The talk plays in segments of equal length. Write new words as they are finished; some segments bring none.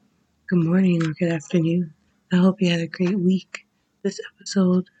Good morning or good afternoon. I hope you had a great week. This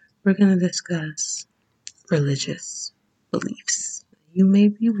episode, we're going to discuss religious beliefs. You may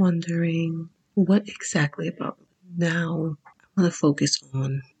be wondering what exactly about now. I want to focus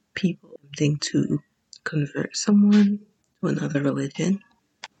on people attempting to convert someone to another religion.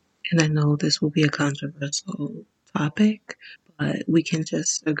 And I know this will be a controversial topic, but we can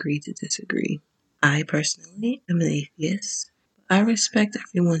just agree to disagree. I personally am an atheist. I respect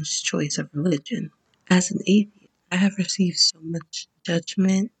everyone's choice of religion. As an atheist, I have received so much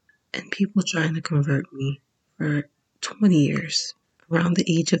judgment and people trying to convert me for 20 years. Around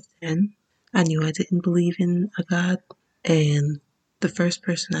the age of 10, I knew I didn't believe in a God, and the first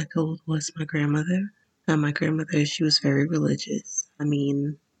person I told was my grandmother. Now, my grandmother, she was very religious.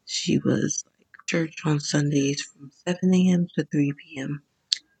 She was like church on Sundays from 7 a.m. to 3 p.m.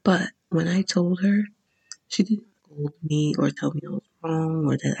 But when I told her, she didn't scold me or tell me I was wrong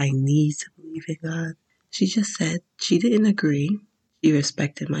or that I need to believe in God. She just said she didn't agree. She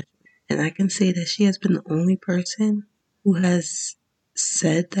respected my choice. And I can say that she has been the only person who has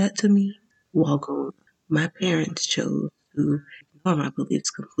said that to me while growing up. My parents chose to ignore my beliefs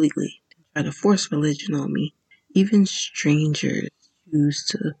completely and try to force religion on me. Even strangers choose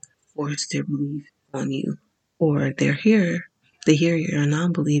to force their belief on you. Or they hear you're a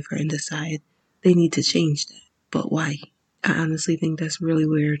non believer and decide they need to change that. But why? I honestly think that's really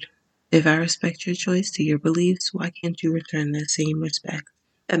weird. If I respect your choice to your beliefs, why can't you return that same respect?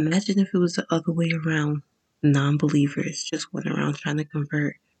 Imagine if it was the other way around. Non believers just went around trying to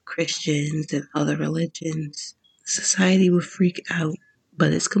convert Christians and other religions. Society would freak out,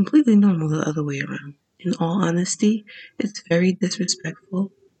 but it's completely normal the other way around. In all honesty, it's very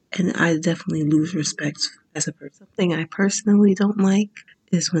disrespectful, and I definitely lose respect as a person. Something I personally don't like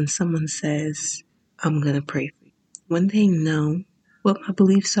is when someone says, I'm gonna pray for you, when they know what my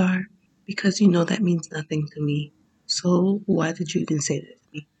beliefs are, because that means nothing to me. So why did you even say that to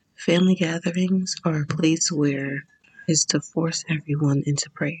me? Family gatherings are a place where is to force everyone into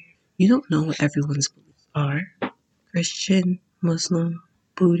prayer. You don't know what everyone's beliefs are. Christian, Muslim,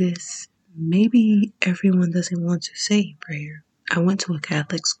 Buddhist. Maybe everyone doesn't want to say prayer. I went to a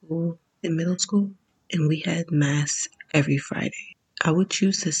Catholic school in middle school and we had Mass every Friday. I would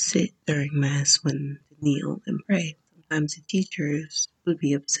choose to sit during Mass when to kneel and pray. Sometimes the teachers would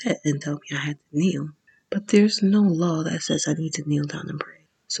be upset and tell me I had to kneel. But there's no law that says I need to kneel down and pray.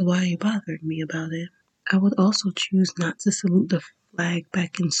 So why are you bothering me about it? I would also choose not to salute the flag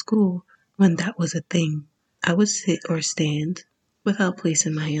back in school when that was a thing. I would sit or stand without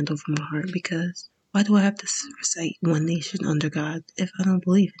placing my hand over my heart because why do I have to recite one nation under God if I don't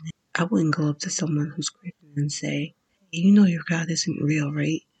believe in it? I wouldn't go up to someone who's Christian and say, hey, your God isn't real,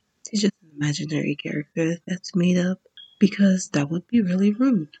 right? It's just an imaginary character that's made up because that would be really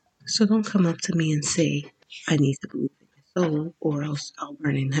rude. So don't come up to me and say, I need to believe in my soul or else I'll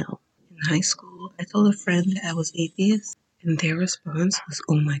burn in hell. In high school, I told a friend that I was atheist, and their response was,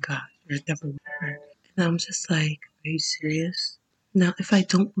 oh my God, you're a devil worshiper. And I'm just like, are you serious? Now, if I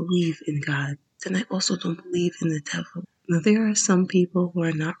don't believe in God, then I also don't believe in the devil. Now, there are some people who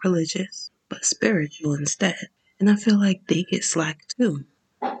are not religious, but spiritual instead. And I feel like they get slack too.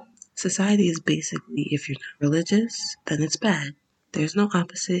 Society is basically, if you're not religious, then it's bad. There's no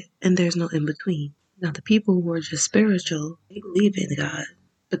opposite and there's no in between. Now, the people who are just spiritual, they believe in God,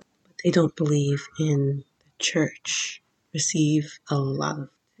 but they don't believe in the church. Receive a lot of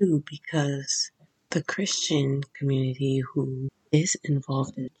too because the Christian community who is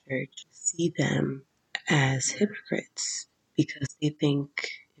involved in the church see them as hypocrites because they think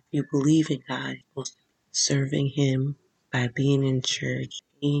if you believe in God, you're supposed to be serving Him by being in church,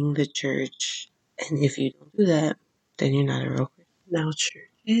 being the church. And if you don't do that, then you're not a real Christian. Now,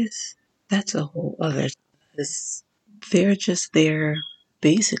 churches, that's a whole other because they're just there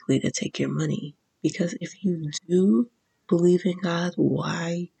basically to take your money. Because if you do believe in God,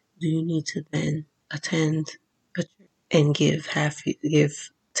 why do you need to then attend a church and give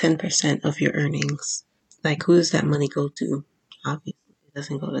 10% of your earnings? Like, who does that money go to? Obviously, it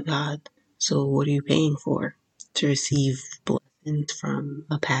doesn't go to God. So what are you paying for? To receive blessings from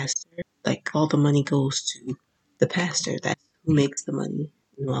a pastor? Like, all the money goes to the pastor. That's who makes the money.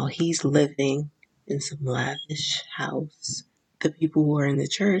 And while he's living in some lavish house, the people who are in the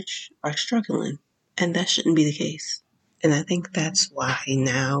church are struggling. And that shouldn't be the case. And I think that's why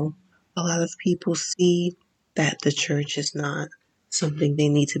now a lot of people see that the church is not something they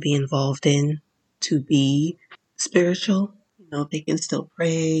need to be involved in to be spiritual. They can still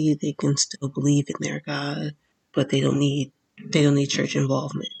pray, they can still believe in their God, but they don't need church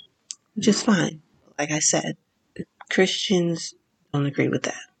involvement, which is fine. Like I said, Christians don't agree with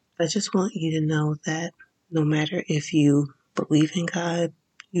that. I just want you to know that no matter if you believe in God,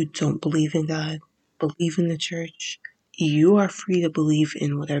 you don't believe in God, believe in the church, you are free to believe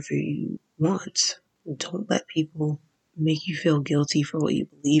in whatever you want. Don't let people make you feel guilty for what you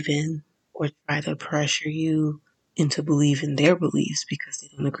believe in or try to pressure you into believing their beliefs because they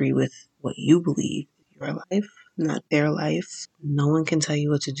don't agree with what you believe. Your life, not their life. No one can tell you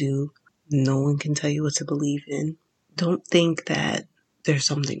what to do. No one can tell you what to believe in. Don't think that there's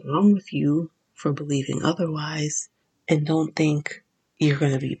something wrong with you for believing otherwise. And don't think you're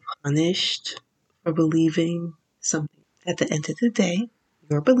going to be punished for believing something. At the end of the day,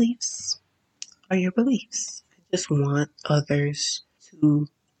 your beliefs are your beliefs. I just want others to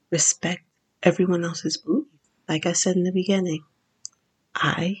respect everyone else's beliefs. Like I said in the beginning,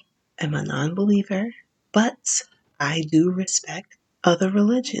 I am a non believer, but I do respect other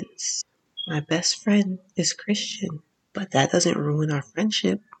religions. My best friend is Christian, but that doesn't ruin our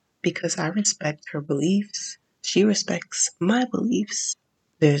friendship because I respect her beliefs. She respects my beliefs.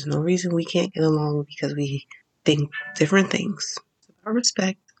 There's no reason we can't get along because we think different things. It's about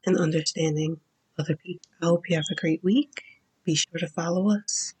respect and understanding other people. I hope you have a great week. Be sure to follow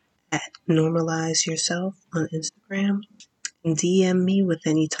us at Normalize Yourself on Instagram. DM me with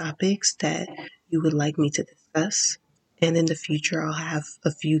any topics that you would like me to discuss. And in the future, I'll have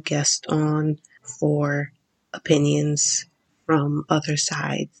a few guests on for opinions from other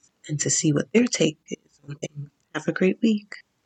sides and to see what their take is on things. Have a great week.